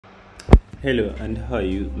Hello and how are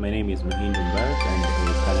you? My name is Mahindu Mbarak and I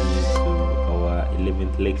welcome you to our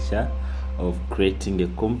 11th lecture of creating a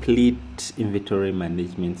complete inventory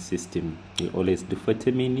management system. We always do 40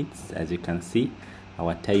 minutes. As you can see,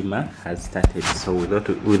 our timer has started. So without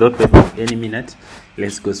wasting any minute,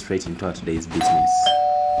 let's go straight into our today's business.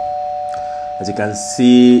 As you can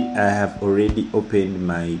see, I have already opened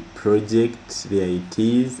my project. There it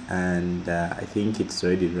is, and I think it's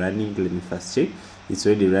already running. Let me first check. It's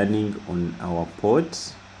already running on our pod.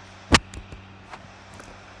 If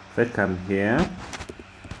I come here,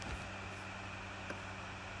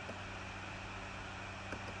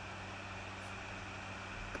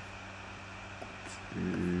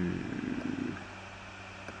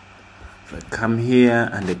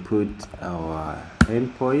 and I put our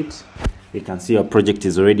endpoint, you can see our project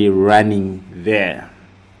is already running there.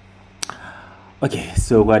 Okay,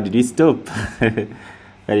 so where did we stop?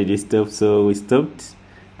 Where did we stop? So we stopped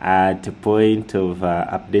at a point of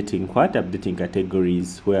updating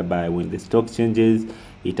categories, whereby when the stock changes,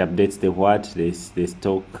 it updates the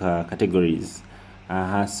stock categories.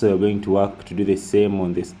 So we're going to work to do the same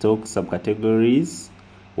on the stock subcategories.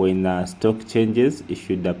 When stock changes, it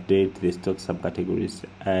should update the stock subcategories.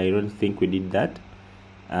 I don't think we did that.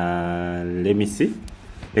 Let me see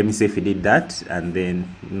if we did that, and then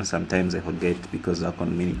sometimes I forget because I work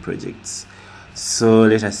on many projects. So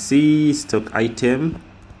let us see stock item,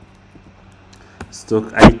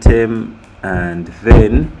 and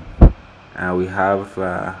then we have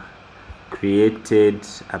created,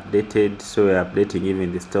 updated. So we're updating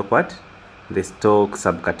even the stock the stock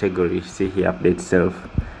subcategory. See here, update self,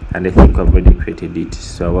 and I think I've already created it.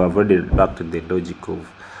 So I've already back to the logic of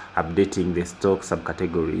updating the stock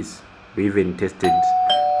subcategories. We even tested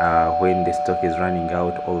when the stock is running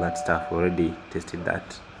out, all that stuff. We already tested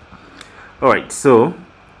that. Alright, so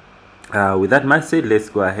with that much said, let's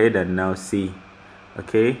go ahead and now see.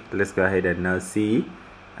 Okay, let's go ahead and now see,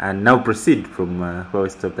 and now proceed from where we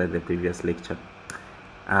stopped at the previous lecture.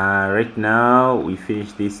 Right now we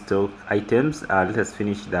finished these stock items. Let us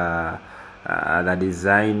finish the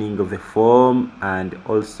designing of the form, and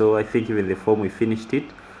also I think even the form we finished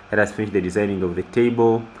it. Let us finish the designing of the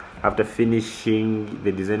table. After finishing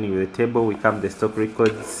the designing of the table, we come to the stock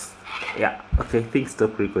records. Yeah, okay, I think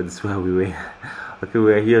stock records is where we were. Okay,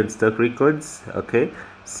 we are here on stock records. Okay,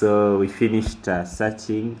 so we finished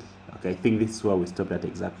searching. Okay, I think this is where we stopped at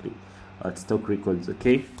exactly, at stock records.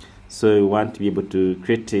 Okay, so you want to be able to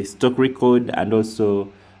create a stock record, and also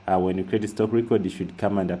when you create a stock record, you should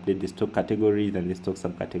come and update the stock categories and the stock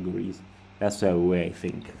subcategories. That's where we were, I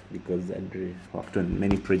think, because I worked on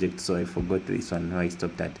many projects, so I forgot this one where I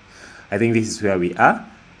stopped at. I think this is where we are.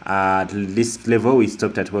 At this level, we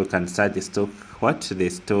stopped at where we can start the stock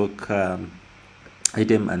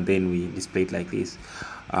item, and then we display it like this.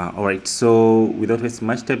 Alright, so without wasting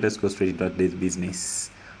much time, let's go straight into today's business.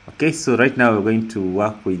 Okay, so right now we're going to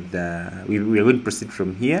work with we are going to proceed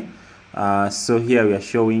from here. So here we are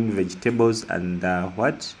showing vegetables and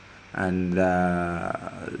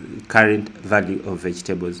current value of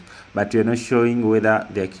vegetables, but we are not showing whether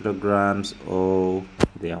they are kilograms or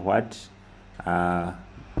they are what.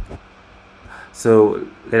 So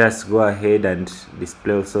let us go ahead and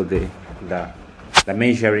display also the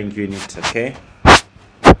measuring unit. Okay,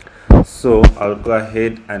 so I'll go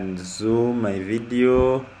ahead and zoom my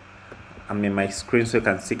video, my screen, so you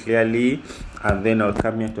can see clearly, and then I'll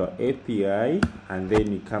come here to our API, and then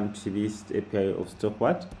we come to this API of stock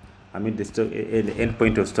the stock, the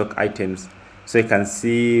endpoint of stock items. So you can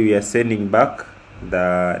see we are sending back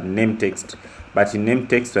the name text, but in name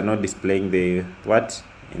text we're not displaying the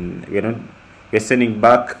we're sending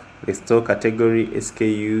back the stock category,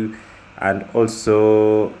 SKU, and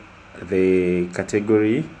also the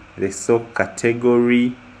category, the stock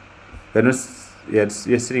category. We're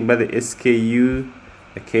sending back the SKU,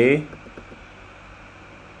 okay,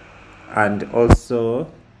 and also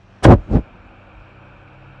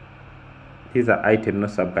these are item,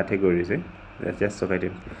 not subcategories. That's just stock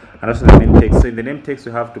item, and also the name text. So in the name text,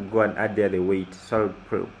 we have to go and add there the weight. So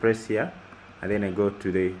I'll press here, and then I go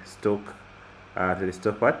to the stock. To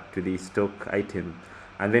the stock item,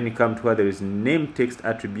 and then you come to where there is name text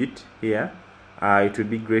attribute here. It would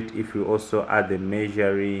be great if you also add the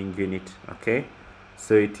measuring unit. Okay,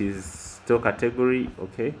 so it is stock category.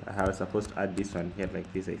 Okay, I was supposed to add this one here like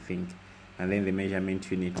this, I think, and then the measurement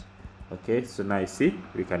unit. Okay, so now you see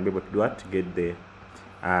we can be able to do that to get the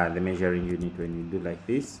measuring unit. When you do like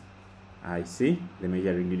this, I see the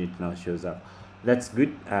measuring unit now shows up. That's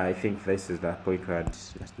good. I think this is the point where I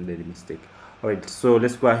just made a mistake. Alright, so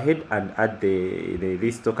let's go ahead and add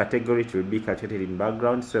the stock category to be calculated in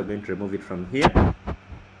background. So I'm going to remove it from here.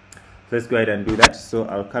 let's go ahead and do that. So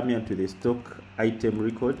I'll come here to the stock item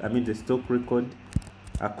record, the stock record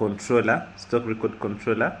controller, stock record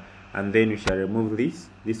controller, and then we shall remove this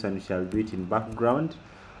one. We shall do it in background.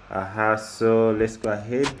 So let's go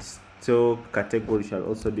ahead. Stock category shall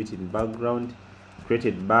also do it in background,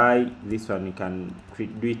 created by this one. You can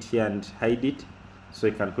do it here and hide it. So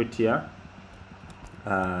you can put here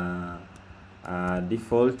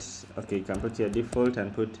default. Okay, you can put here default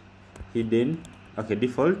and put hidden. Okay,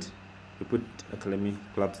 default. You put, okay, let me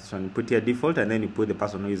collapse this one. You put here default, and then you put the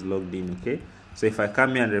person who is logged in. Okay, so if I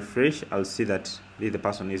come here and refresh, I'll see that this is the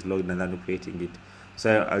person who is logged in and I'm creating it.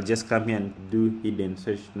 So I'll just come here and do hidden,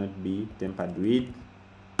 so it should not be tampered with.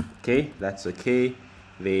 Okay, that's okay.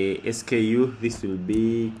 The SKU, this will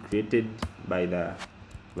be created by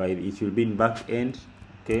it will be in backend.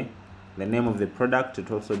 Okay, the name of the product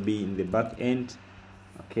would also be in the backend.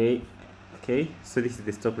 Okay, so this is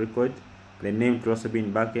the stock record. The name will also be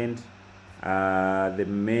in backend. The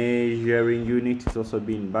measuring unit is also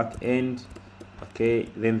be in backend. Okay,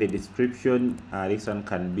 then the description, this one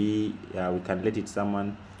can be we can let it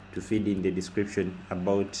someone to feed in the description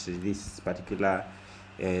about this particular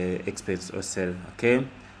expense or sale. Okay,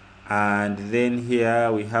 and then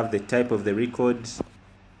here we have the type of the record.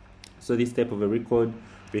 So this type of a record,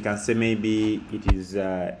 we can say maybe it is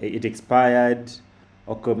it expired,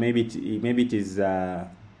 or maybe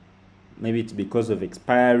it's because of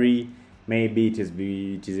expiry, maybe it is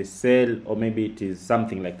a sale, or maybe it is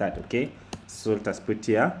something like that. Okay, so let us put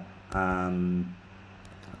here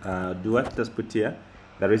let us put here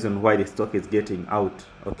the reason why the stock is getting out.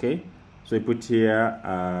 Okay, so we put here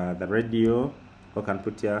the radio, or can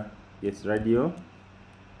put here, yes, radio,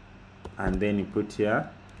 and then you put here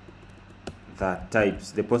the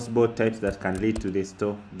types, the possible types that can lead to the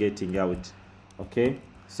stock getting out. Okay,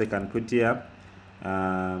 so you can put here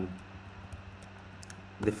the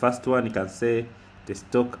first one, you can say the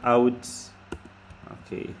stock out.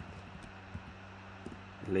 Okay,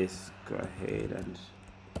 let's go ahead and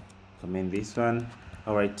comment this one.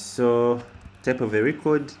 All right, so type of a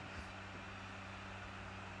record,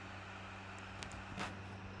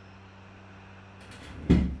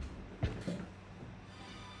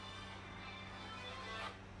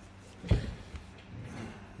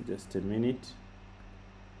 just a minute.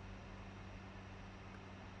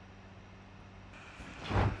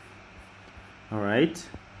 All right,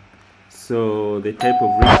 so the type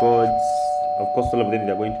of records, of course all of them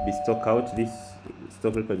are going to be stock out. This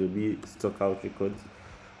stock record will be stock out records.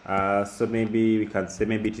 So maybe we can say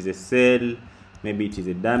maybe it is a sale, maybe it is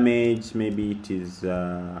a damage, maybe it is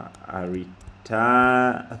a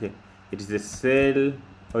return. Okay, it is a sale,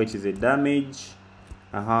 or it is a damage.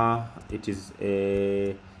 It is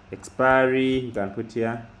a expiry. You can put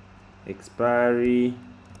here expiry,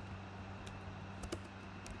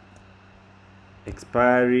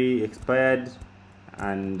 expired,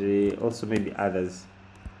 and also maybe others,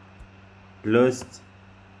 lost,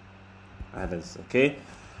 others. Okay,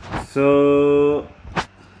 so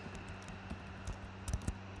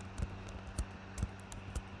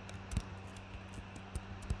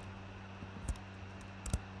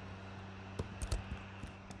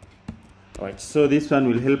alright, so this one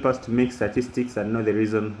will help us to make statistics and know the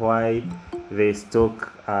reason why the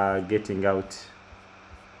stock are getting out.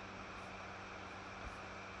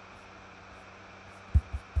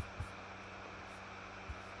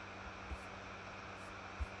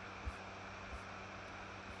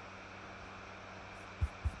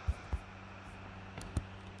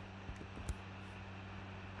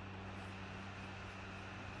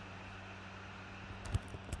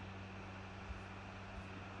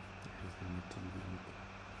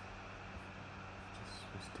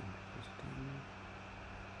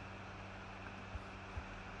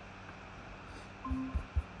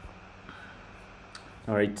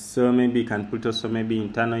 All right, so maybe you can put also maybe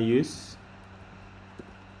internal use.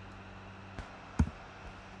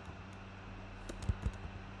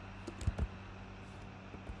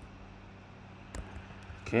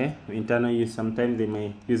 Okay, internal use, sometimes they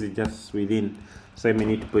may use it just within, so you may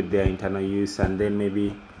need to put their internal use, and then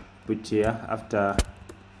maybe put here after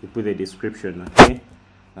you put the description. Okay,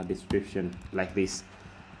 a description like this.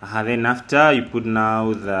 Then after you put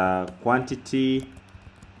now the quantity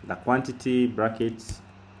brackets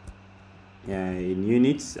in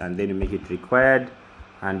units, and then you make it required,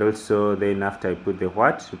 and also then after you put the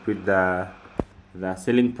what, you put the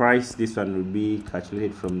selling price. This one will be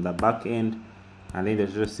calculated from the back end, and then the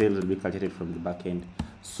total sales will be calculated from the back end.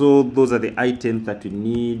 So those are the items that you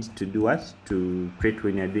need to do what, to create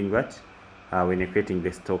when you're doing what, when you're creating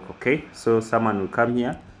the stock. Okay, so someone will come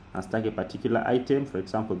here and stack a particular item, for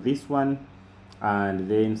example this one, and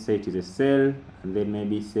then say it is a cell, and then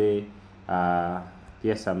maybe say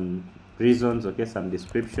here's some reasons, okay, some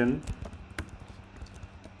description,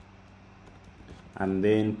 and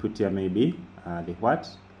then put here maybe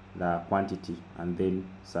the quantity, and then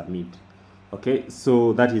submit. Okay,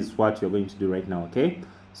 so that is what you're going to do right now. Okay,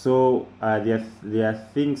 so there are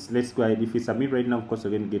things, let's go ahead. If we submit right now, of course,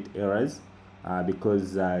 you're going to get errors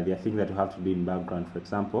because there are things that you have to do in background. For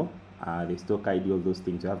example, the stock ID, all those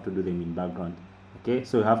things, you have to do them in background. Okay,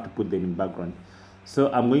 so you have to put them in background.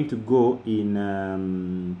 So I'm going to go in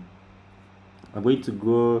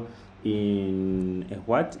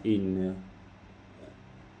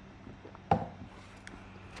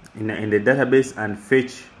in the database and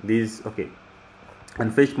fetch these, okay,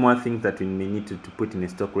 and fetch more things that we may need to put in a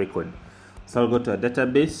stock record. So I'll go to a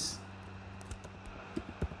database,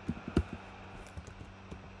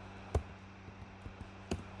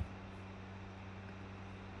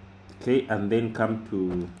 okay, and then come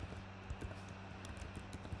to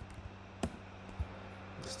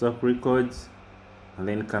stock records, and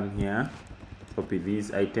then come here, copy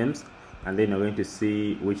these items, and then you're going to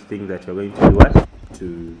see which thing that you're going to do what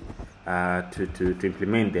to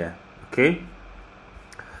implement there. Okay,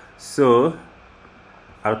 so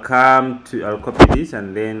I'll copy this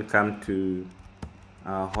and then come to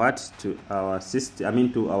to our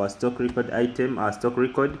system, to our stock record item, our stock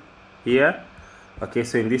record here. Okay,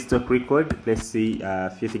 so in this stock record, let's see a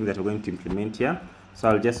few things that we're going to implement here. So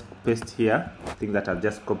I'll just paste here thing that I've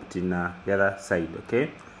just copied in the other side. Okay,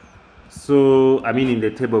 so in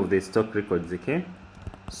the table of the stock records. Okay,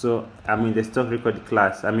 so I'm in the stock record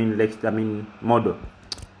class, model.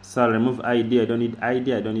 So I'll remove ID. I don't need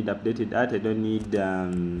ID. I don't need updated at. I don't need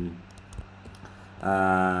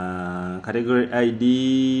category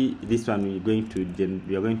ID. This one we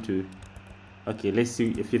are going to okay, let's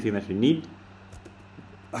see a few things that we need.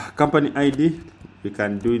 Company ID, we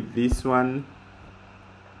can do this one.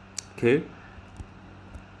 Okay,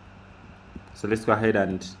 so let's go ahead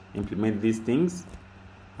and implement these things.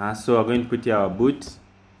 So we're going to put here our boot.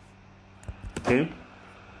 Okay,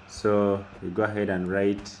 so we go ahead and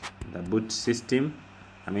write the boot system,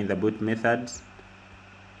 the boot methods.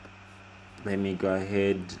 Let me go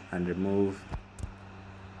ahead and remove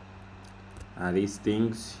these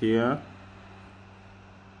things here.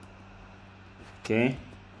 Okay,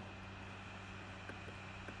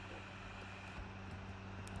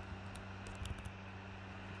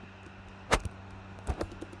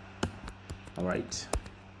 all right.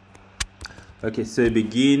 Okay, so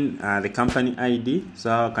begin the company ID. So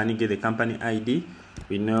how can you get the company ID?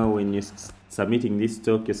 We know when you're submitting this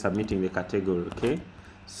stock, you're submitting the category. Okay,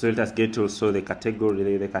 so let us get also the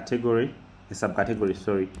category, the subcategory.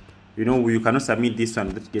 Sorry, you cannot submit this one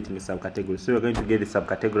without getting a subcategory. So you're going to get the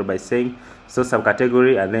subcategory by saying so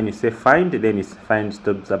subcategory, and then you say find, then it's find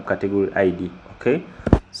stock subcategory ID. Okay,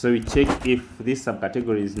 so we check if this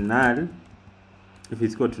subcategory is null. If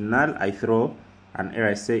it's equal to null, I throw an error,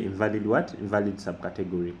 I say invalid invalid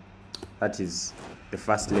subcategory. That is the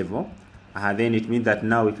first level. Then it means that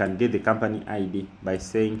now we can get the company ID by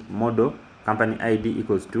saying model company ID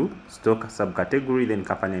equals to stock subcategory, then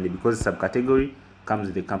company ID, because subcategory comes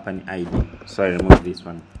with the company ID. So I remove this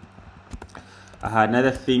one.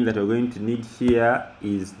 Another thing that we're going to need here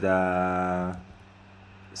is the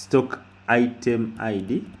stock item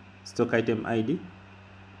ID.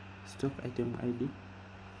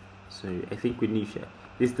 So I think we need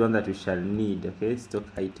this is the one that we shall need. Okay, stock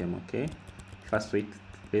item. Okay, first wait,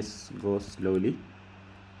 let's go slowly.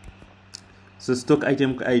 So stock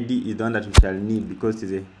item ID is the one that we shall need because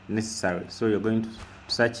it is necessary. So you're going to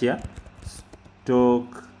search here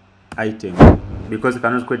stock item, because you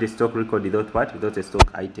cannot create a stock record without a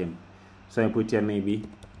stock item. So I put here maybe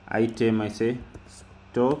item, I say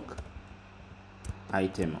stock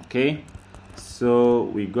item. Okay, so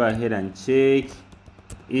we go ahead and check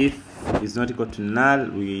if it's not equal to null.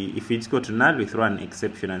 If it's equal to null, we throw an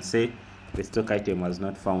exception and say the stock item was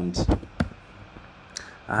not found.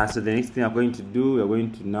 So the next thing I'm going to do, we're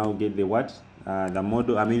going to now get the the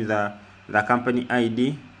model, the company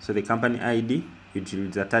ID. So the company ID, it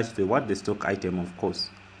is attached to the stock item, of course.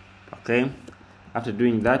 Okay, after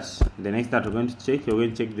doing that, the next that we're going to check, we're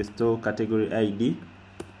going to check the stock category ID.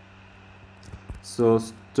 So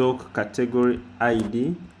stock category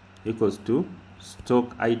ID equals to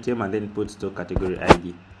stock item, and then put stock category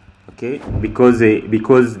ID. Okay, because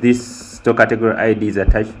this stock category ID is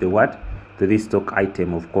attached to to this stock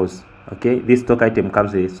item, of course. Okay, this stock item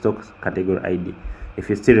comes with a stock category ID. If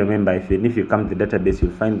you still remember, if you come to the database,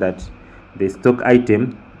 you'll find that the stock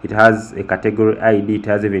item, it has a category ID, it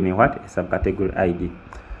has even a subcategory ID.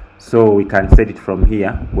 So we can set it from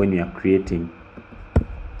here when we are creating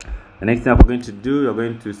The next thing we're going to do, we're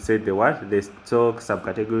going to set the stock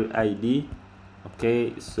subcategory ID.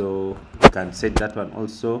 Okay, so you can set that one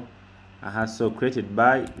also. So created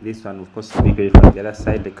by, this one of course will be created from the other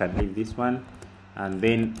side. They can leave this one, and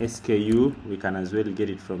then SKU we can as well get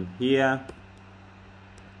it from here.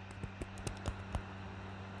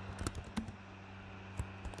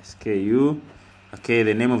 SKU. Okay,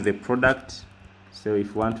 the name of the product. So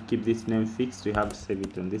if we want to keep this name fixed, we have to save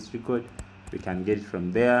it on this record. We can get it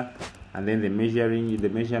from there. And then the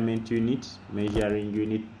measurement unit, make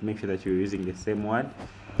sure that you're using the same word.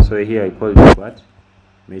 So here I call it what?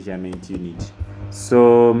 Measurement unit.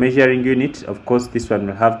 So measuring unit, of course, this one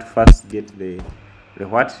will have to first get the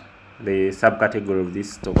subcategory of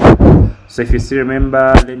this stock. So if you still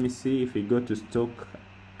remember, let me see, if we go to stock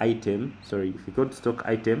item,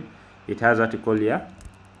 it has what you call here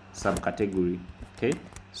subcategory. Okay,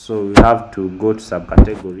 so we have to go to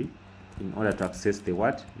subcategory in order to access the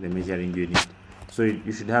measuring unit. So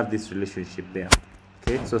you should have this relationship there.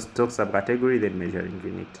 Okay, so stock subcategory, then measuring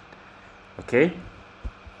unit. Okay,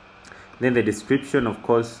 then the description, of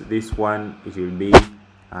course, this one, it will be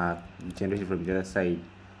generated from the other side.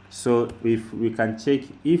 So if we can check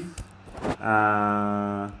if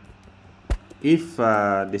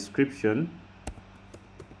description,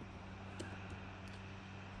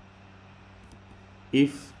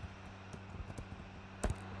 if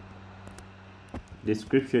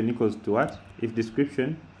description equals to what? If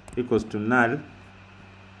description equals to null,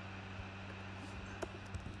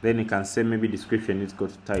 then you can say maybe description is equal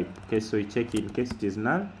to type. Okay, so we check in case it is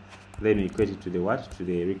null, then we equate it to the to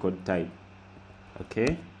the record type.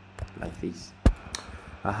 Okay, like this.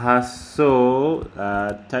 So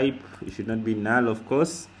type, it should not be null, of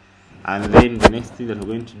course. And then the next thing that we're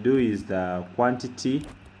going to do is the quantity.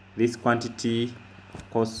 This quantity, of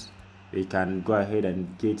course, we can go ahead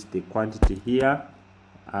and get the quantity here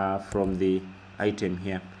from the item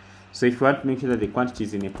here. So if you want to make sure that the quantity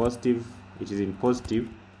is in a positive, it is in positive,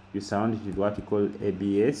 you surround it with what we call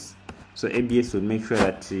ABS. So ABS will make sure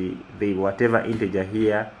that the whatever integer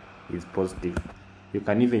here is positive. You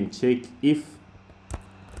can even check if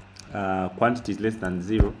quantity is less than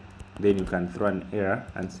 0, then you can throw an error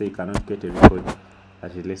and say you cannot get a record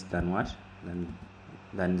that is less than what?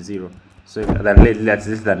 Than 0. So that's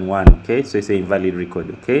less than 1. Okay, so it's an invalid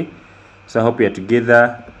record. Okay, so I hope you are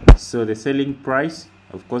together. So the selling price,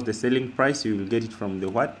 of course, the selling price, you will get it from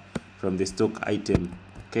the from the stock item.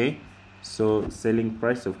 Okay, so selling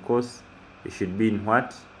price, of course, it should be in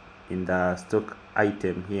in the stock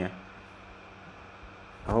item here.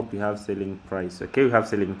 I hope you have selling price. Okay, we have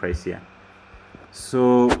selling price here.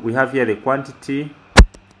 So we have here the quantity,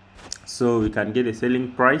 so we can get the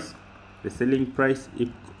selling price. The selling price, if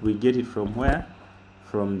we get it from where?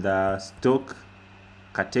 From the stock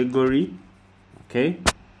category. Okay,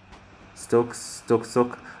 stock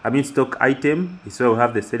item is where we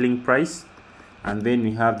have the selling price, and then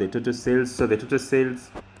we have the total sales. So the total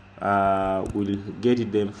sales will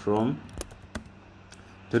get them from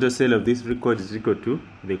total sale of this record is equal to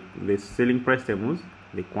the selling price times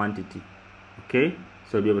the quantity. Okay,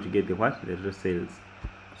 so we'll be able to get the total sales.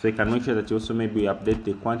 So you can make sure that you also maybe update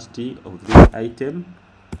the quantity of this item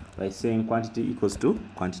by saying quantity equals to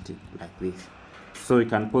quantity, like this. So you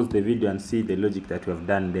can pause the video and see the logic that we have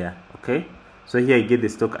done there. Okay, so here you get the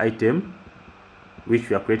stock item which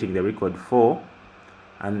we are creating the record for,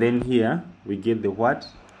 and then here we get the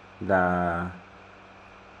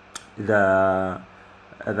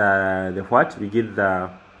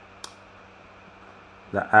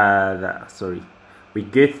we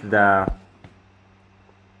get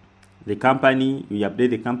the company. We update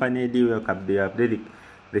the company ID, we update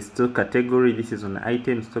the stock category. This is an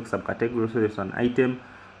item, stock subcategory, so there's an item,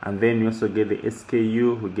 and then we also get the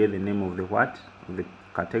SKU, we get the name of the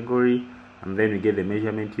category, and then we get the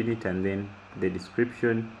measurement unit, and then the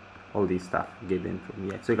description, all this stuff, get them from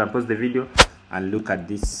here. So you can pause the video and look at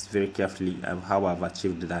this very carefully of how I've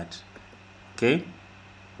achieved that. Okay,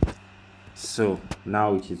 so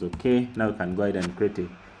now it is okay. Now we can go ahead and create a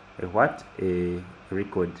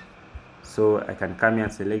record. So I can come here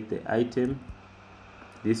and select the item,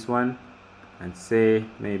 this one, and say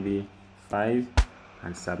maybe 5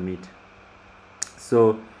 and submit.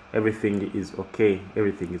 So everything is okay.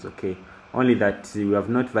 Only that we have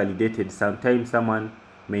not validated. Sometimes someone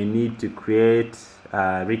may need to create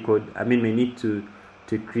a record. May need to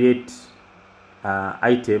create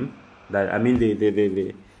item that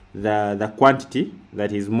the quantity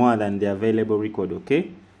that is more than the available record.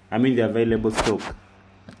 Okay, the available stock.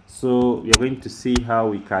 So we are going to see how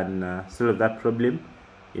we can solve that problem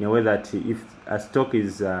in a way that if a stock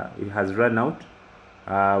is it has run out,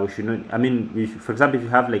 we should not, I mean, for example, if you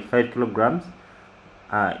have like 5 kilograms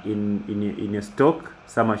in your stock,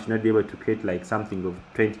 someone should not be able to create like something of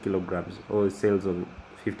 20 kilograms or sales of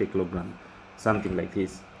 50 kilograms, something like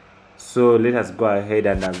this. So let us go ahead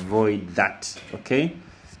and avoid that. Okay,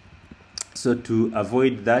 so to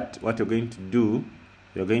avoid that, what you're going to do,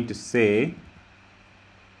 you're going to say,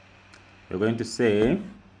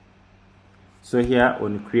 so here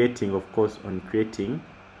on creating, of course, on creating,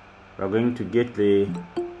 we're going to get the,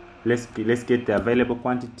 let's get the available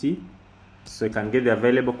quantity. So you can get the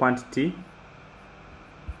available quantity.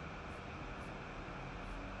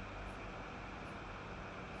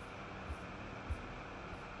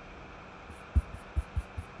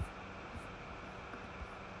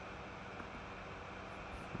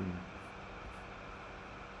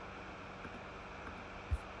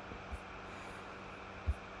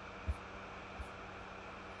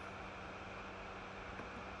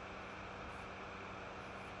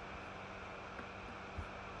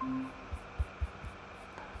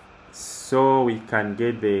 So we can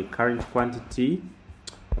get the current quantity.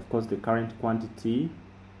 Of course, the current quantity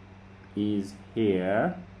is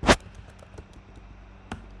here.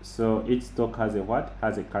 So each stock has a what?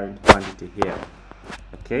 Has a current quantity here.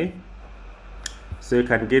 Okay. So you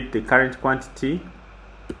can get the current quantity.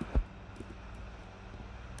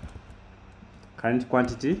 Current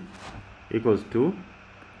quantity equals to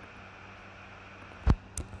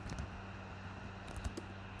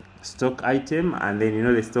stock item, and then you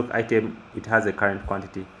know the stock item, it has a current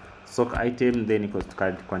quantity. Stock item then equals to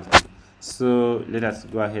current quantity. So let us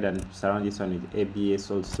go ahead and surround this one with ABS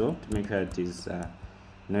also to make sure it is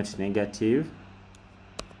not negative.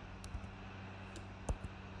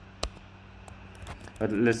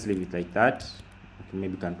 But let's leave it like that. Okay,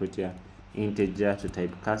 maybe we can put here integer to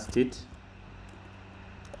typecast it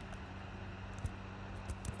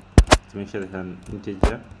to make sure that an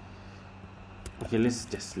integer. Okay, let's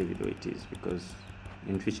just leave it the way it is, because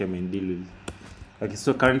in future I may deal with. Okay,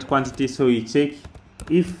 so current quantity. So you check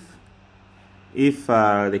if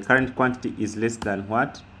the current quantity is less than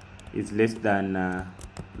what? Is less than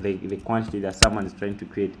the quantity that someone is trying to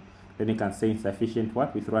create. Then you can say insufficient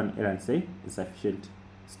what? We throw an error and say insufficient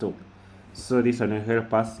stock. So this one will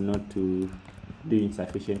help us not to do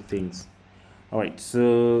insufficient things. Alright,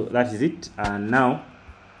 so that is it. And now,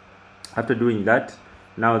 after doing that,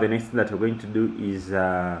 now the next thing that we're going to do is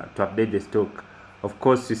to update the stock. Of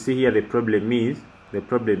course, you see here the problem is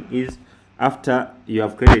after you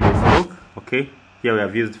have created a stock, okay, here we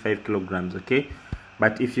have used 5 kilograms, okay,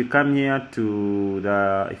 but if you come here to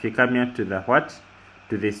the what,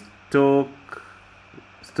 to the stock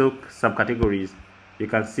subcategories, you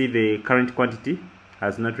can see the current quantity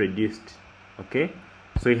has not reduced. Okay,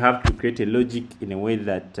 so you have to create a logic in a way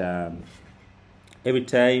that every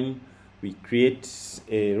time we create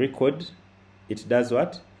a record, it does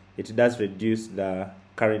what? It does reduce the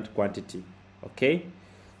current quantity. Okay,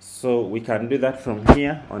 so we can do that from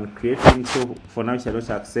here on creating. So for now, we shall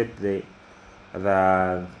also accept the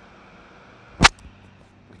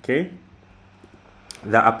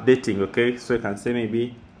updating. Okay, so you can say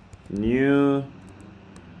maybe new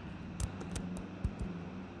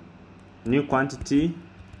quantity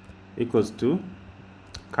equals to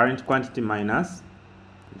current quantity minus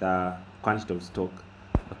the quantity of stock.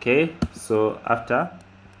 Okay, so after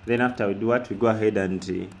we do what, we go ahead and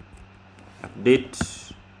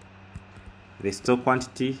update the stock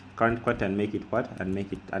quantity, current quantity, and make it what,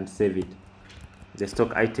 and save it, the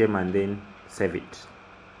stock item, and then save it.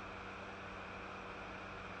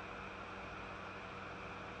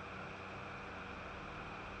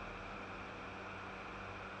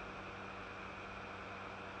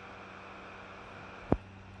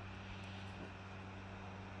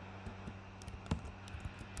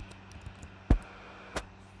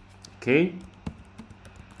 Okay,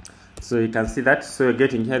 so you can see that. So you're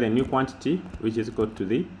getting here the new quantity, which is equal to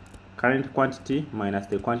the current quantity minus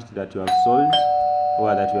the quantity that you have sold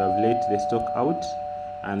or that you have let the stock out,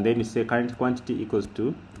 and then you say current quantity equals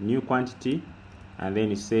to new quantity, and then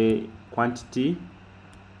you say quantity,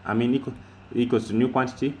 equals to new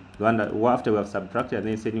quantity, the one that after we have subtracted, and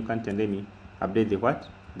then you say new quantity, and then you update the what,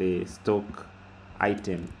 the stock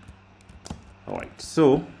item. All right,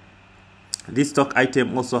 so this stock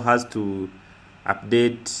item also has to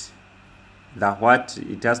update the what?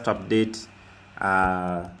 It has to update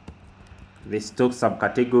the stock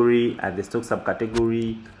subcategory, and the stock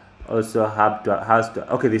subcategory also has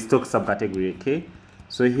to okay, the stock subcategory. Okay,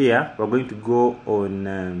 so here we're going to go on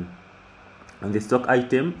the stock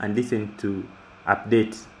item and listen to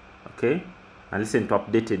update. Okay, and listen to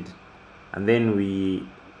updated, and then we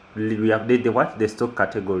update the what? The stock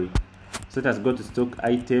category. So let us go to stock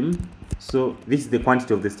item. So this is the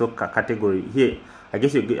quantity of the stock category here. I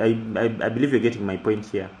guess I believe you're getting my point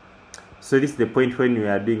here. So this is the point when we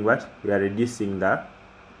are doing what? We are reducing the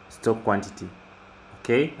stock quantity.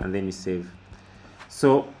 Okay, and then you save.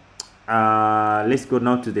 So let's go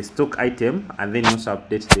now to the stock item, and then also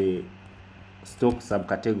update the stock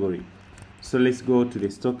subcategory. So let's go to the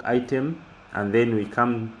stock item, and then we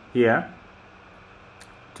come here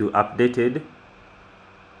to updated.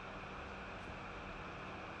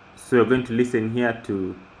 So we're going to listen here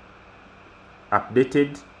to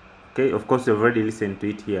updated. Okay, of course you've already listened to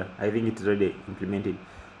it here. I think it's already implemented.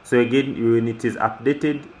 So again, when it is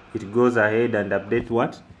updated, it goes ahead and update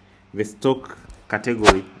what? The stock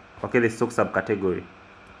category. Okay, the stock subcategory.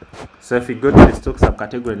 So if we go to the stock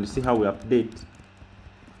subcategory and you see how we update.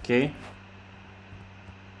 Okay,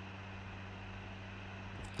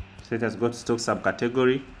 so let us go to stock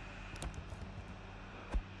subcategory.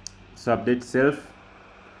 So update self,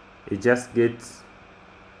 it just gets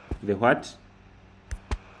the what?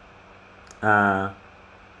 The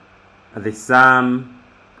sum.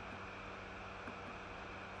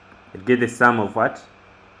 It gets the sum of what?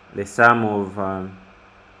 The sum of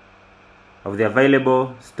the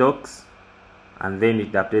available stocks, and then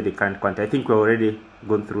it updates the current quantity. I think we've already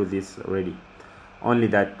gone through this already. Only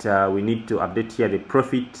that we need to update here the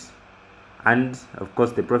profit, and of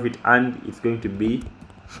course the profit and it's going to be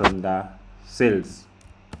from the sales.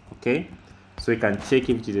 Okay, so you can check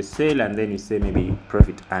if it is a sale, and then you say maybe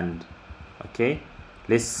profit and. Okay,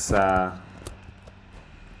 let's go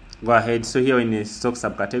ahead. So here in the stock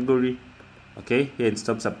subcategory, okay, here in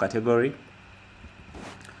stock subcategory,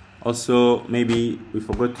 also maybe we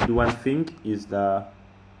forgot to do one thing, is the,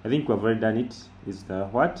 I think we've already done it, is the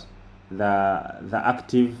what? The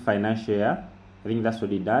active financial year. I think that's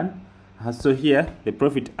already done. So here the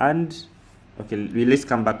profit and, okay, let's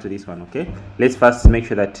come back to this one. Okay, let's first make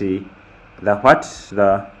sure that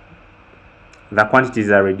the quantities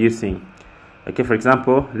are reducing. Okay, for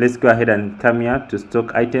example, let's go ahead and come here to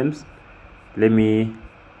stock items. Let me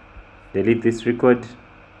delete this record.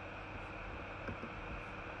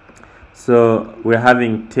 So we're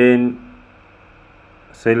having 10.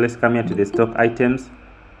 So let's come here to the stock items.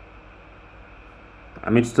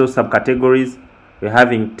 I mean stock subcategories. We're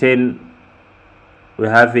having 10.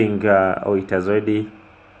 We're having oh, it has already,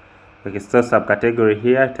 okay, stock subcategory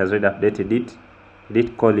here, it has already updated it.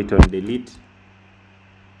 Did call it on delete.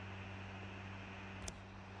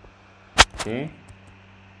 Okay,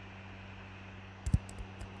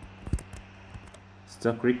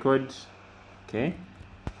 stock record. Okay,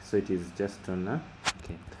 so it is just on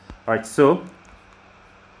okay, all right. So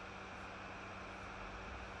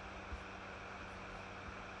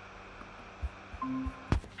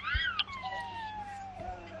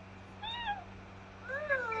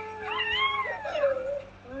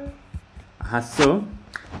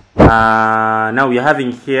now we are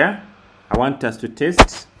having here, I want us to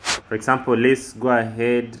test. For example, let's go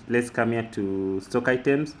ahead, let's come here to stock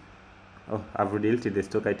items. Oh, I've deleted the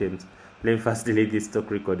stock items. Let me first delete this stock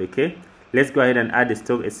record. Okay, let's go ahead and add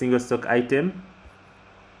a single stock item.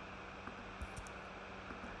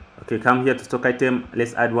 Okay, come here to stock item.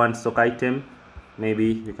 Let's add one stock item.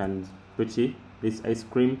 Maybe we can put it, this ice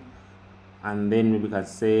cream, and then maybe we can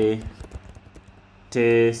say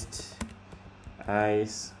test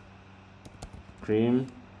ice cream.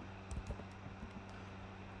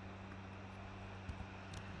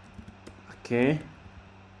 Okay,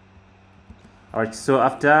 all right. So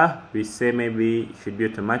after we say maybe it should be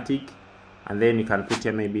automatic, and then you can put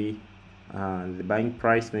here maybe the buying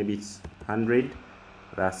price, maybe it's 100,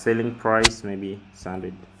 the selling price maybe it's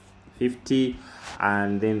 150,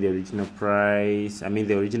 and then the original price, I mean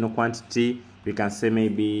the original quantity, we can say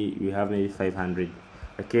maybe we have maybe 500.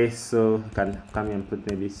 Okay, so you can come here and put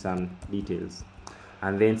maybe some details,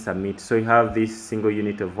 and then submit. So you have this single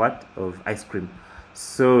unit of what? Of ice cream.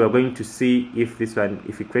 So we're going to see if this one,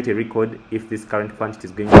 if we create a record, if this current quantity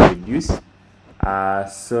is going to reduce.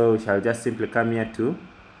 So we shall just simply come here to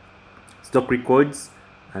stock records,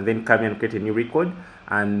 and then come here and create a new record,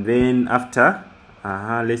 and then after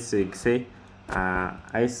let's say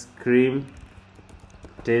ice cream,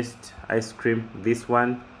 test ice cream, this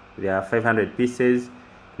one, there are 500 pieces.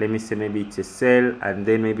 Let me say maybe it's a sale, and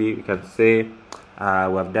then maybe we can say we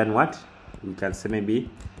have done what? We can say maybe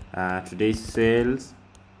today's sales,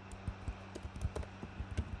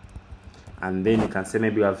 and then you can say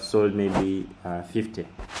maybe you have sold maybe 50,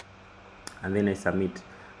 and then I submit.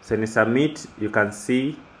 So in submit, you can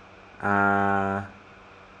see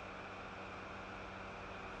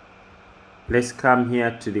let's come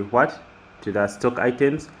here to the what? To the stock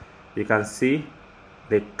items. You can see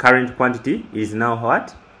the current quantity is now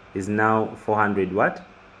what? Is now 400 what?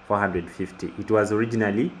 450. It was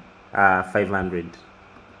originally 500.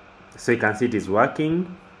 So you can see it is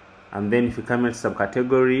working. And then if you come to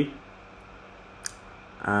subcategory,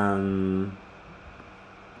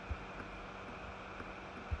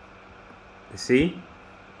 see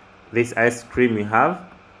this ice cream we have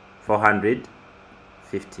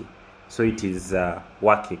 450. So it is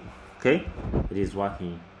working. Okay, it is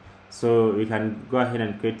working. So we can go ahead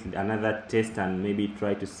and create another test and maybe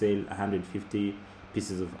try to sell 150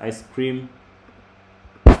 pieces of ice cream.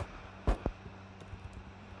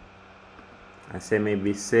 I say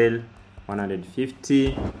maybe sell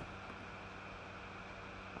 150,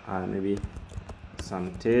 maybe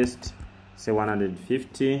some test, say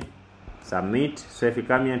 150, submit. So if you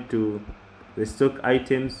come here to the stock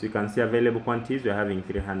items, you can see available quantities, we're having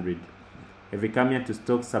 300. If we come here to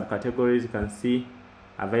stock subcategories, you can see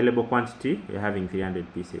available quantity, we're having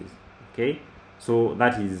 300 pieces. Okay, so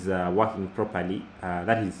that is working properly.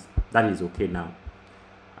 That is okay now.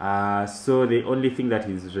 So the only thing that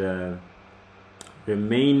is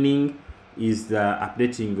remaining is the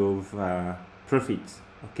updating of profits.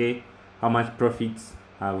 Okay, how much profits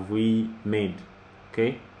have we made?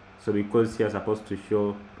 Okay, so because here supposed to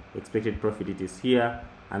show expected profit, it is here,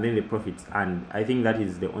 and then the profits, and I think that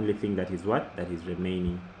is the only thing that is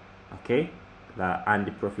remaining. Okay, the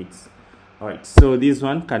earned profits. All right, so this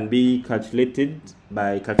one can be calculated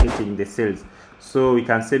by calculating the sales. So we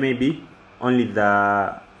can say maybe only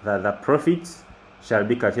the profits shall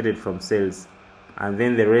be calculated from sales, and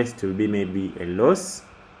then the rest will be maybe a loss.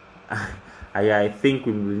 I think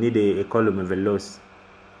we will need a column of a loss.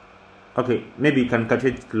 Okay, maybe you can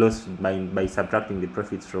calculate loss by subtracting the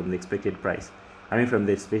profits from the expected price. I mean from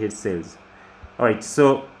the expected sales. All right,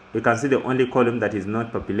 so you can see the only column that is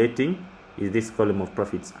not populating is this column of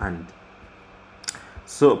profits earned.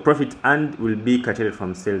 So profit earned will be calculated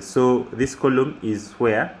from sales. So this column is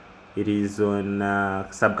where it is on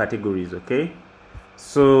subcategories. Okay,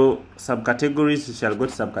 so subcategories, we shall go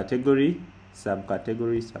to subcategory. What is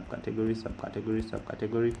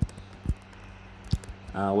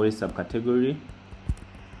subcategory?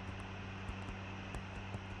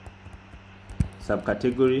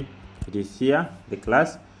 Subcategory, it is here, the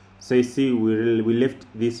class. So you see we left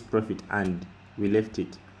this profit and we left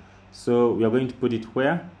it. So we are going to put it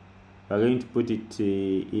where? We are going to put it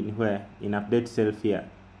in where? In update self here.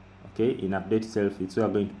 Okay, in update self, it's where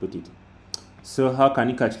we are going to put it. So how can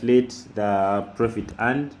you calculate the profit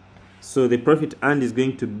earned? So the profit earned is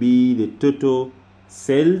going to be the total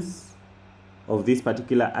sales of this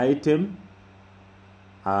particular item.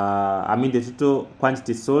 I mean the total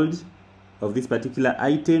quantity sold of this particular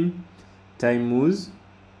item times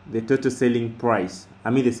the total selling price. I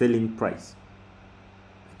mean the selling price.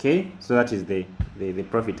 Okay, so that is the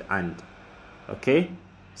profit earned. Okay,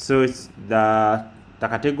 so it's the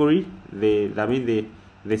category, the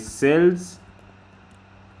sales.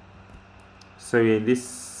 So we're in this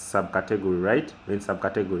subcategory, right? We're in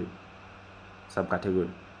subcategory.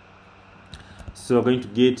 So we're going to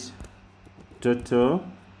get total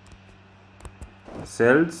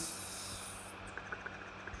sales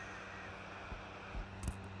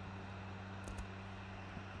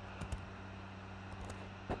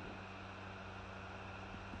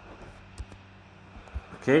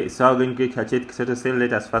Okay, so I'm going to calculate total sales.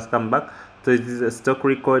 Let us first come back. So this is a stock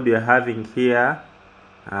record. We are having here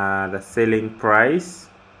the selling price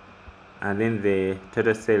and then the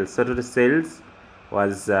total sales. So total sales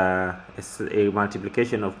was a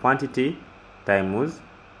multiplication of quantity times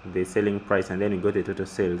the selling price, and then we got the total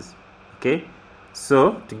sales. Okay,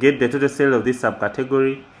 so to get the total sales of this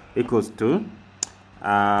subcategory equals to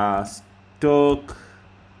stock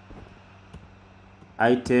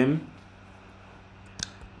item.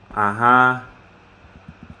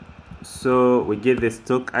 So we get the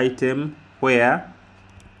stock item where,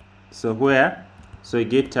 so you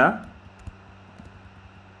get a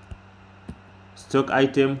stock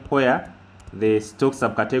item where the stock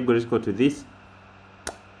subcategory is equal to this.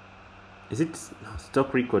 Is it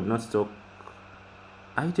stock record, not stock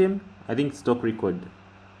item? I think stock record.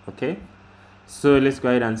 Okay, so let's go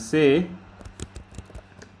ahead and say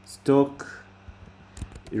stock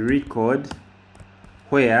record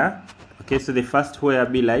where. Okay, so the first where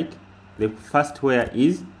be like, the first where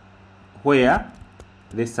is where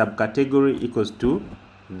the subcategory equals to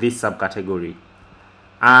this subcategory,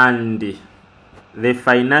 and the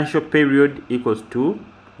financial period equals to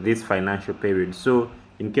this financial period. So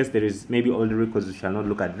in case there is maybe all the records, we shall not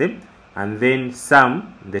look at them, and then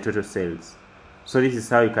sum the total sales. So this is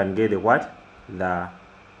how you can get the what? The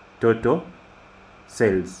total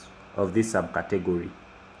sales of this subcategory.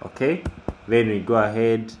 Okay, then we go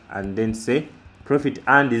ahead and then say profit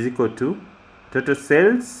earned is equal to total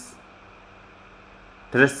sales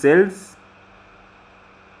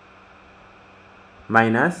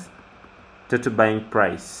minus total buying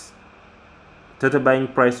price. Total buying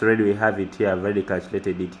price, already we have it here, I've already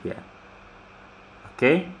calculated it here.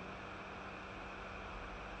 Okay,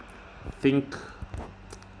 I think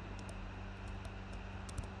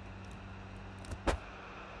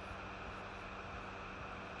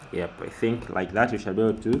like that we shall be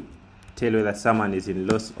able to tell whether someone is in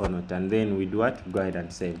loss or not, and then we do what? Go ahead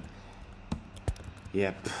and save.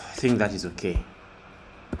 Yep, I think that is okay.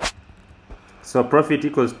 So profit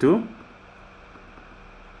equals to,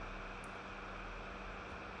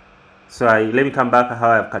 so let me come back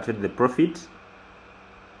how I've calculated the profit.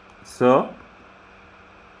 So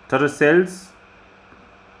total sales,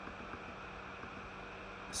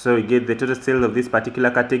 so we get the total sales of this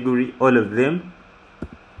particular category, all of them.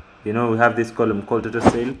 You know, we have this column called total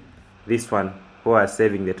sale, this one who are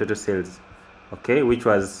saving the total sales, okay, which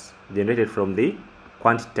was generated from the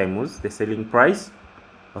quantity times the selling price,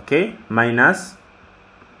 okay, minus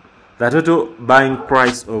the total buying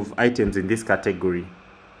price of items in this category.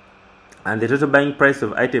 And the total buying price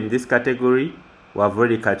of item in this category, we have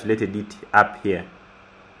already calculated it up here,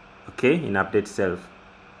 okay, in update self.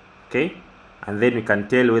 Okay, and then we can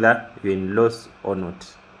tell whether you're in loss or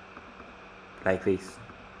not, like this.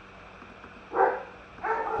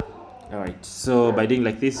 All right, so by doing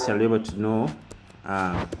like this, you'll be able to know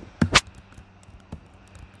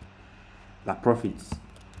the profits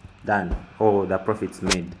done or the profits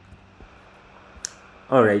made.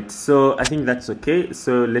 All right, so I think that's okay.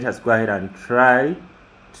 So let us go ahead and try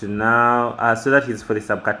to now, so that is for the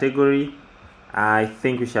subcategory. I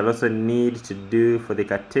think we shall also need to do for the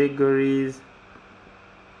categories.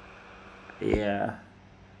 Yeah,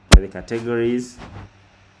 for the categories.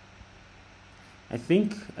 I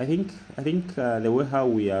think the way how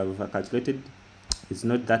we have calculated is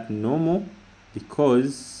not that normal,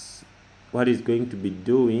 because what is going to be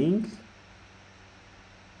doing,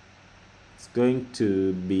 it's going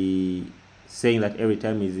to be saying that every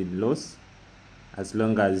time is in loss, as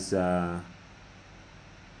long as the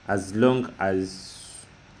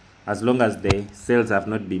sales have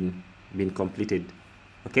not been completed.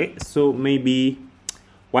 Okay, so maybe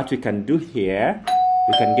what we can do here,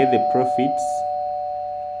 we can get the profits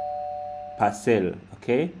per sale.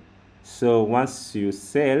 Okay, so once you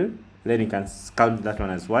sell, then you can count that one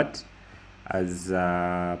as what? As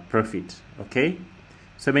profit. Okay,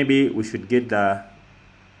 so maybe we should get the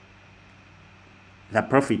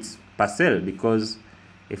profits per sale, because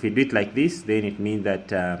if we do it like this, then it means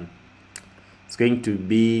that it's going to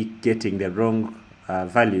be getting the wrong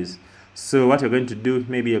values. So what you're going to do,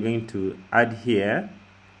 maybe you're going to add here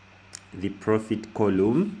the profit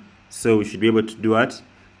column. So we should be able to do what?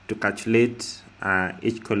 To calculate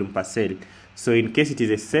each column per sale. So in case it is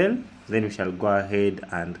a sale, then we shall go ahead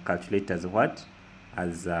and calculate as what?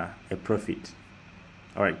 As a profit.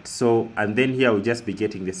 All right, so and then here we'll just be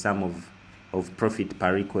getting the sum of profit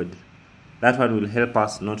per record. That one will help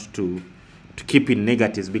us not to keep in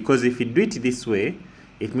negatives, because if we do it this way,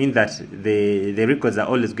 it means that the records are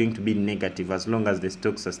always going to be negative as long as the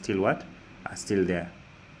stocks are still what? Are still there.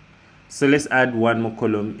 So let's add one more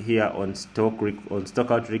column here on stock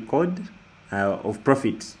out record of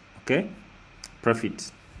profit. Okay,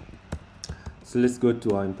 profit. So let's go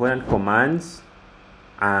to our important commands,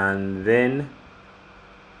 and then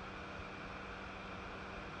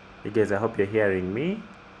you guys, I hope you're hearing me,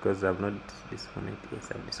 because I've not disconnected. Yes,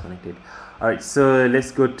 I've disconnected. All right, so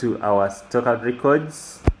let's go to our stock out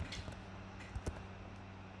records.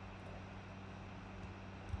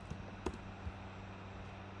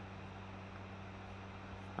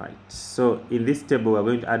 All right, so in this table we're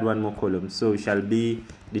going to add one more column, so we shall be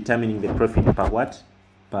determining the profit per what?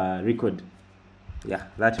 Per record. Yeah,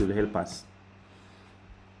 that will help us.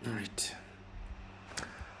 All right,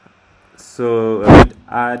 so we're going to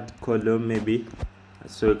add column maybe.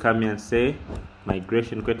 So come here and say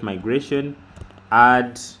migration, create migration,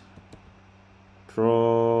 add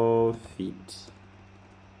profit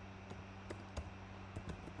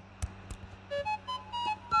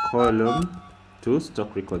column to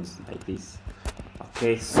stock records, like this.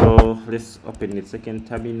 Okay, so let's open the second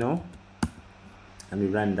terminal and we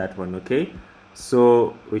run that one. Okay,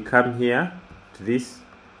 so we come here to this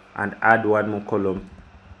and add one more column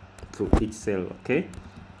to each cell. Okay,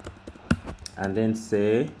 and then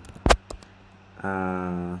say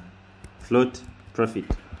float profit.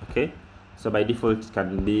 Okay, so by default it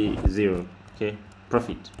can be 0. Okay,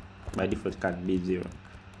 profit by default can be 0.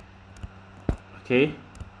 Okay,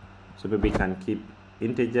 so maybe we can keep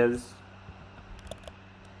integers.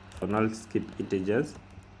 For now, let's keep integers.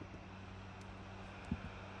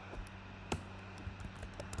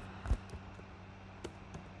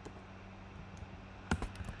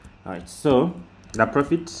 All right, so the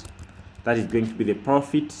profit, that is going to be the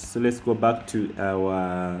profit. So let's go back to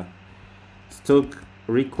our stock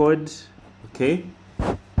record. Okay,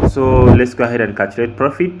 so let's go ahead and calculate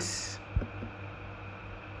profit.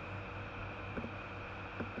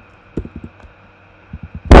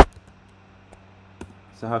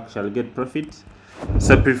 So how shall we get profit?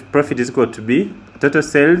 So profit is equal to be total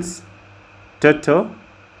sales, total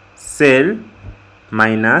sale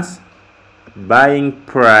minus buying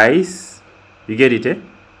price, you get it,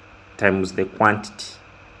 times the quantity.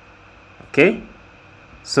 Okay,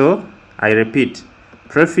 so I repeat,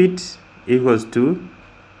 profit equals to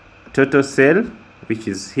total sale, which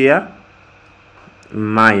is here,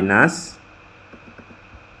 minus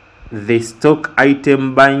the stock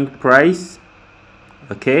item buying price,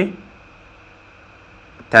 okay,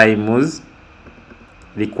 times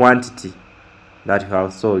the quantity that you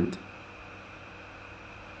have sold.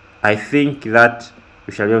 I think that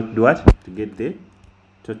we shall be able to do what? To get the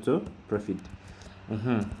total profit.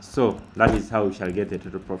 So that is how we shall get the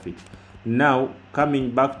total profit. Now,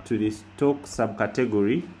 coming back to the stock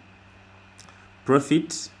subcategory,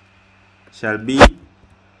 profit shall be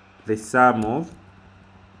the sum of,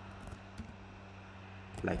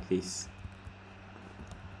 like this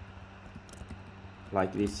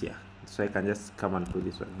here. So I can just come and put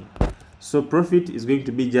this one here. So profit is going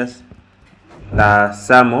to be just the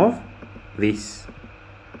sum of this.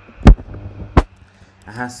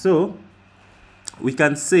 So we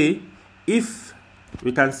can say if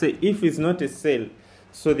it's not a sale,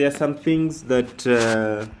 so there are some things that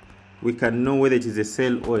we can know whether it is a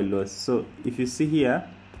sale or a loss. So if you see here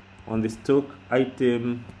on the stock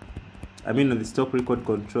item, on the stock record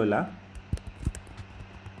controller,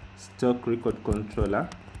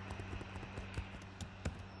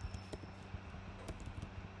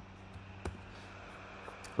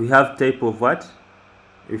 we have type of what?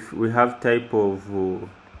 If we have type of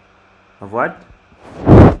what?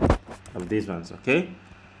 Of these ones, okay?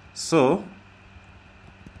 So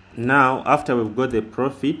now after we've got the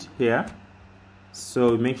profit here,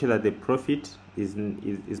 so we make sure that the profit is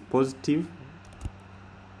positive.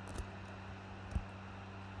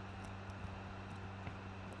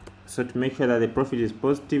 So to make sure that the profit is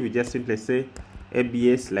positive, we just simply say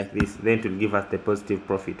ABS like this, then it will give us the positive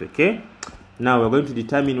profit. Okay, now we're going to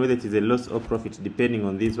determine whether it is a loss or profit depending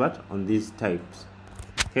on these on these types.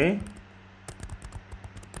 Okay,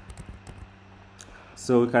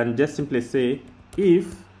 so we can just simply say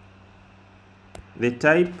if the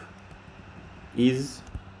type is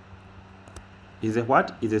a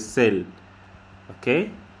what? Is a cell.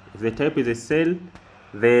 Okay, if the type is a cell,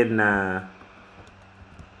 then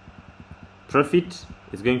profit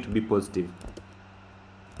is going to be positive.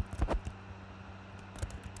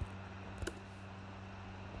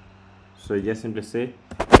 So you just simply say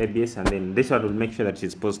ABS, and then this one will make sure that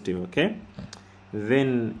it's positive. Okay,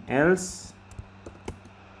 then else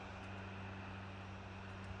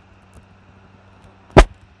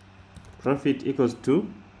profit equals to,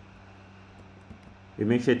 we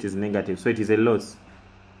make sure it is negative, so it is a loss.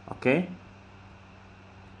 Okay,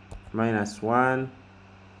 -1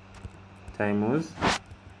 times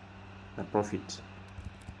the profit.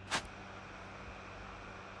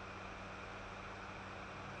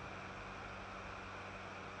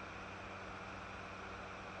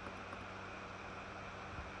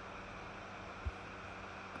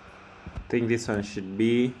 I think this one should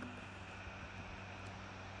be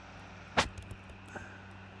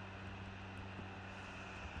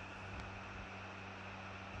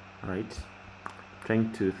right.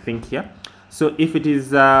 Trying to think here. So if it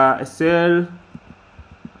is a cell,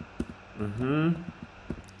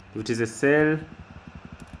 if it is a cell,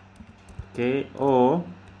 okay, or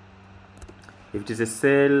if it is a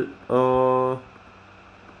cell or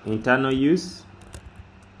internal use,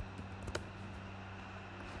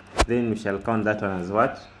 then we shall count that one as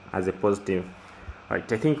what? As a positive.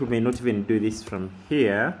 Right, I think we may not even do this from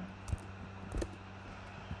here.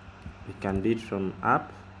 We can do it from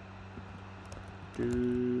up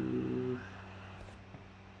to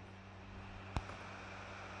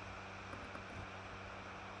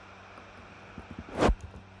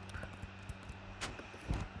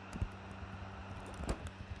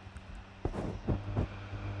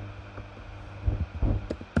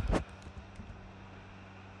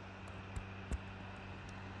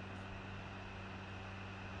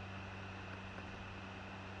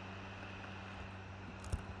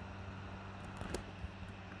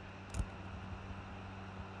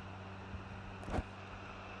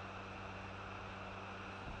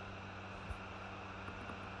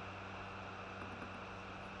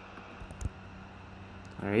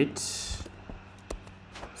All right,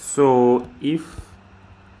 so if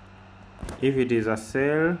it is a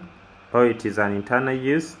sale or it is an internal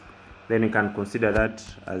use, then you can consider that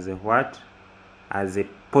as a what? As a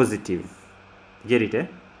positive. Get it, eh?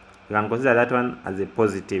 You can consider that one as a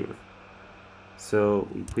positive. So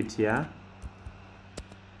we put here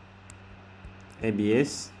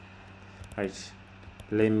ABS. Right,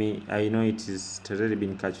 I know it is already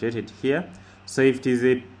been calculated here. So if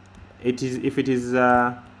it is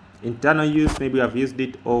internal use, maybe we have used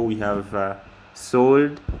it or we have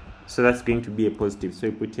sold, so that's going to be a positive. So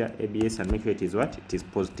you put here ABS and make sure it is what? It is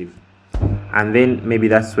positive. And then maybe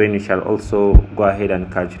that's when we shall also go ahead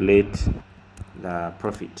and calculate the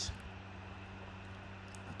profit.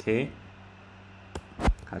 Okay,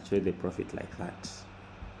 calculate the profit like that,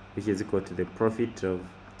 which is equal to the profit of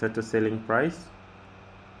total selling price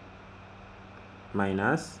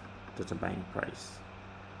minus total buying price.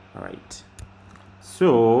 All right,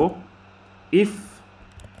 so if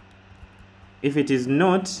it is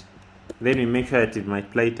not, then we make sure that we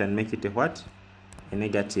multiply it and make it a what? A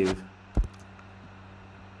negative.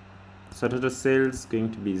 So total sales is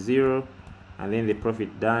going to be 0, and then the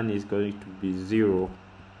profit done is going to be 0.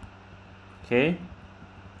 Okay,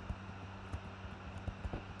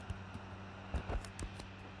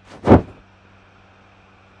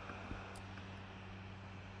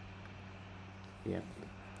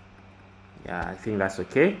 yeah, I think that's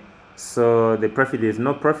okay. So the profit is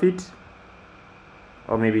no profit,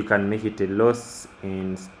 or maybe you can make it a loss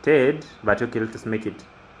instead, but okay, let's make it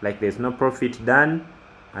like there's no profit done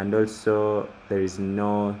and also there is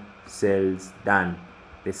no sales done.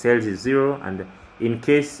 The sales is 0, and in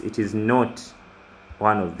case it is not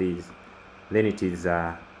one of these, then it is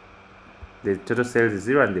the total sales is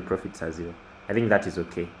 0 and the profits are 0. I think that is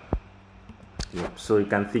okay. Yep. So you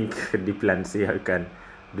can think deeply and see how you can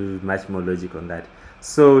do much more logic on that.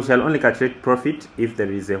 So we shall only calculate profit if there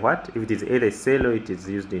is a what? If it is either a sale or it is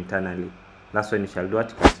used internally. That's when we shall do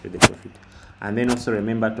what? Calculate the profit. And then also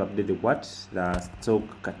remember to update the what? The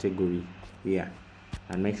stock category here.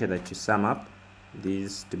 And make sure that you sum up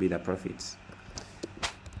these to be the profits.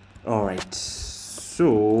 Alright.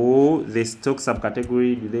 So the stock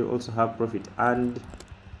subcategory, do they also have profit earned?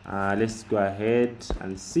 Let's go ahead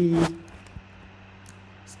and see.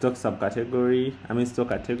 Stock subcategory, stock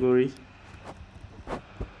category.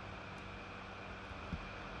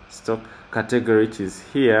 Stock category, which is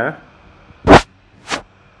here.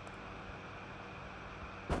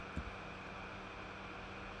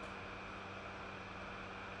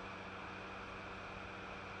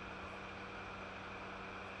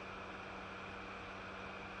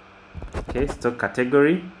 Okay, stock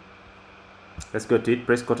category. Let's go to it,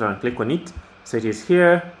 press Ctrl and click on it. So it is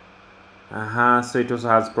here. So it also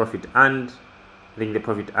has profit earned. I think the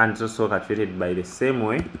profit earned is also calculated by the same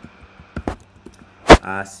way.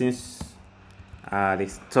 Since the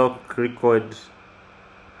stock record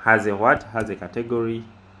has a what? Has a category.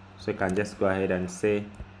 So you can just go ahead and say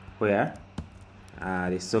where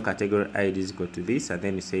the stock category ID is equal to this, and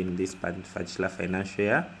then you say in this particular financial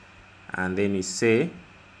year, and then you say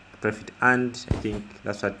profit earned. I think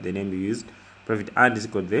that's what the name you used. Profit earned is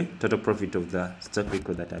equal to the total profit of the stock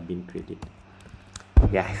record that have been created.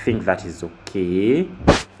 Yeah, I think that is okay.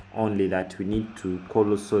 Only that we need to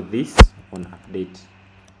call also this on update.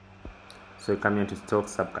 So come here to stock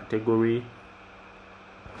subcategory,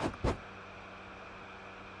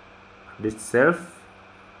 update self.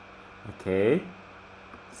 Okay,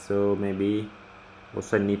 so maybe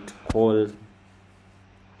also need to call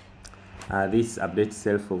this update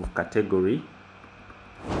self of category.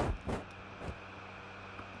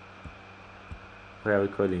 Where are we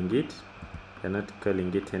calling it? We're not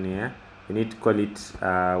calling it anywhere. We need to call it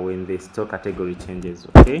when the store category changes.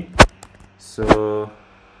 Okay, so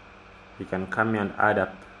you can come here and add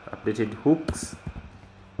updated hooks.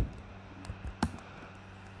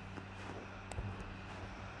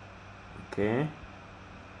 Okay,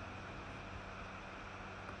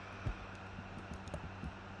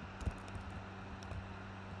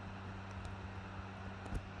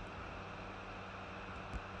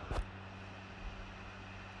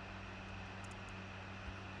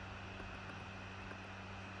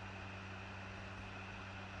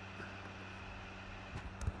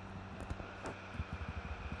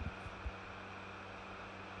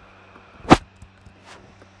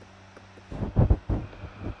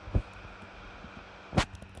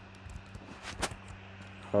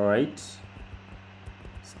 all right.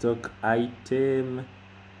 Stock item.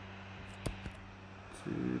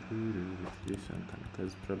 This one can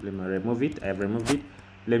cause problem. I remove it. I've removed it.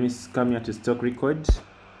 Let me come here to stock record.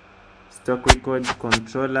 Stock record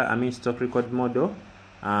controller. Stock record model.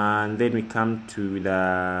 and then we come to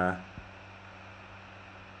the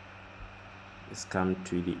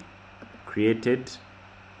created.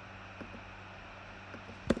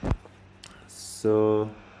 So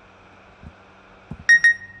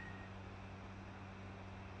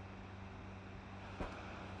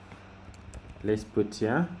let's put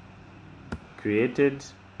here created.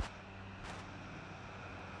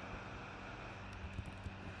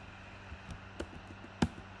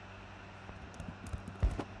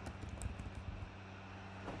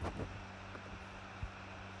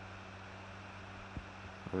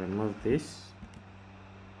 Remove this.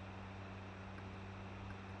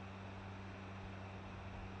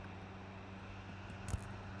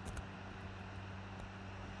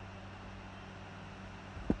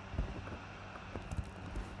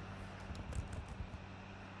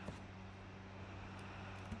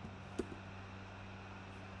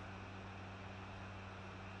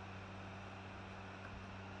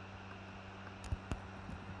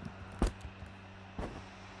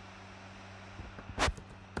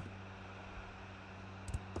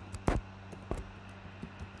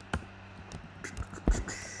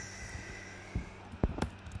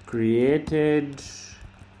 Created,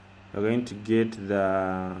 we're going to get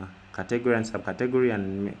the category and subcategory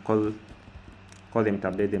and call them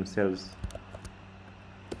to update themselves.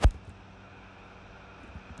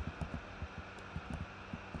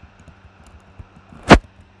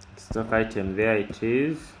 Stock item, there it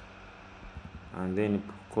is, and then it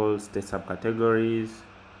calls the subcategories.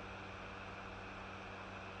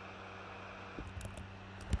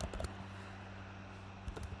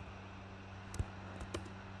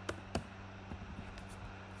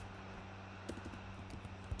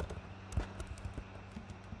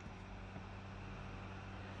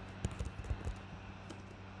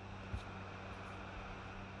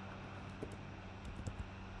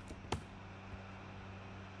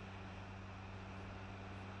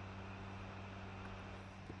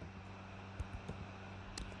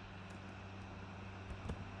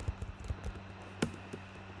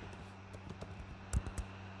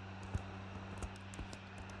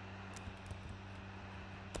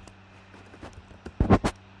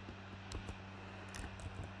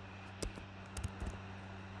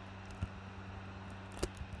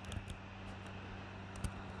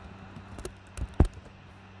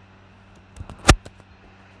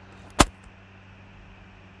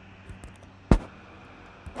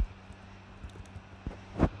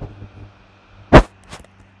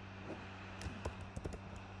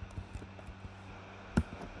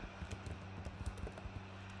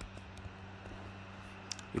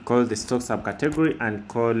 You call the stock subcategory and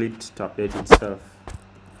call it to update itself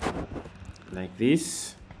like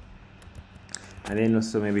this. And then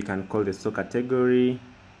also maybe you can call the stock category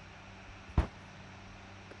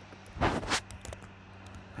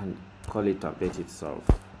and call it to update itself.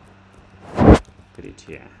 Put it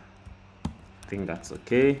here. I think that's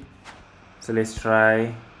okay. So let's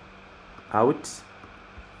try out.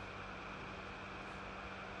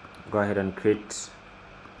 Go ahead and create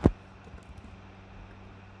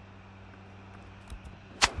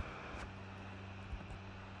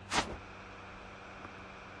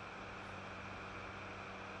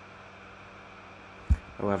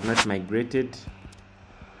we have not migrated.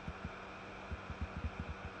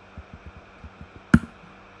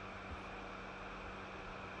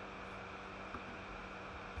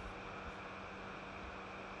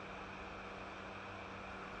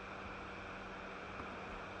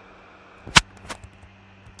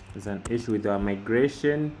 There's an issue with our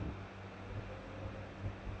migration.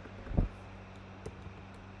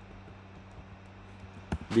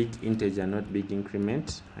 Big integer, not big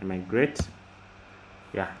increment. I migrate.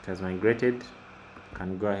 Yeah, it has migrated.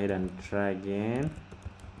 Can go ahead and try again.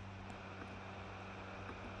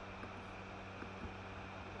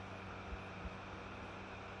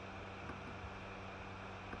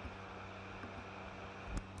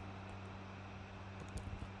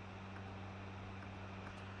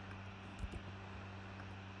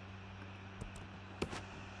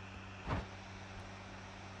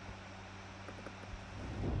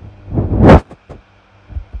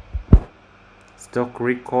 Stock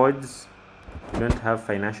records, you don't have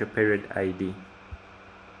financial period ID.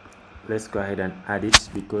 Let's go ahead and add it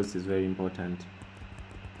because it's very important.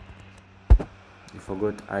 You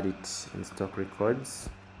forgot to add it in stock records.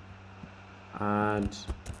 Add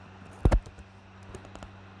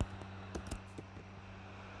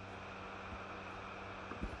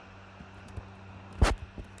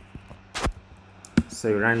so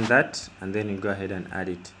you run that and then you go ahead and add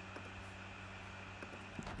it.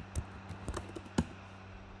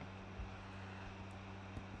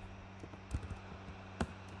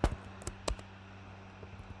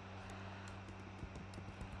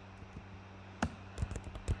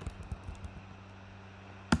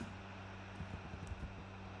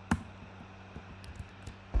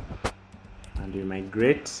 and we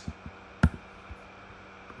migrate.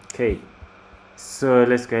 Okay, so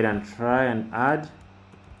let's go ahead and try and add.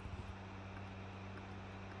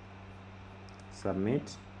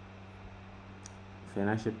 Submit.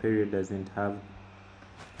 Financial period doesn't have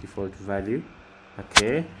default value.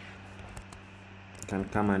 Okay, you can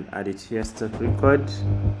come and add it here, stock record.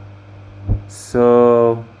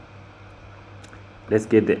 So let's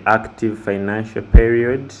get the active financial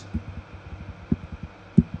period.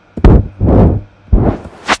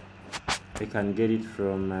 We can get it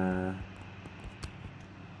from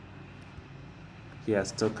here,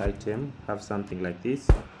 stock item, have something like this.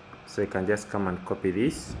 So you can just come and copy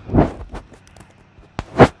this.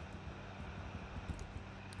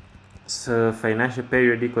 So financial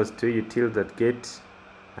period equals to util.get,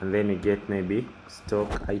 and then you get maybe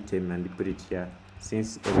stock item and you put it here.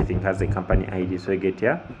 Since everything has a company ID, so you get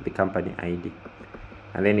here the company ID,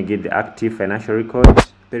 and then you get the active financial record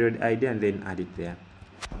period ID and then add it there.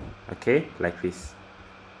 Okay, like this.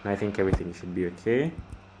 Now I think everything should be okay.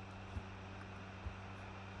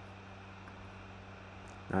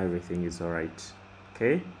 Now everything is all right.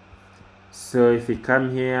 Okay, so if you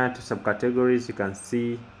come here to subcategories, you can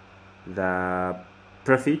see the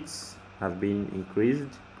profits have been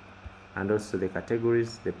increased, and also the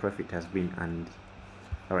categories, the profit has been earned.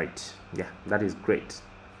 All right, yeah, that is great.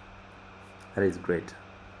 That is great.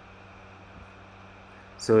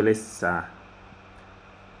 So let's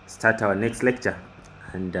start our next lecture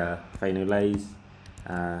and finalize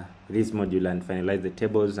this module and finalize the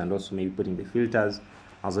tables, and also maybe putting the filters,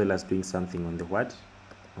 as well as doing something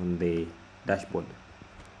on the dashboard.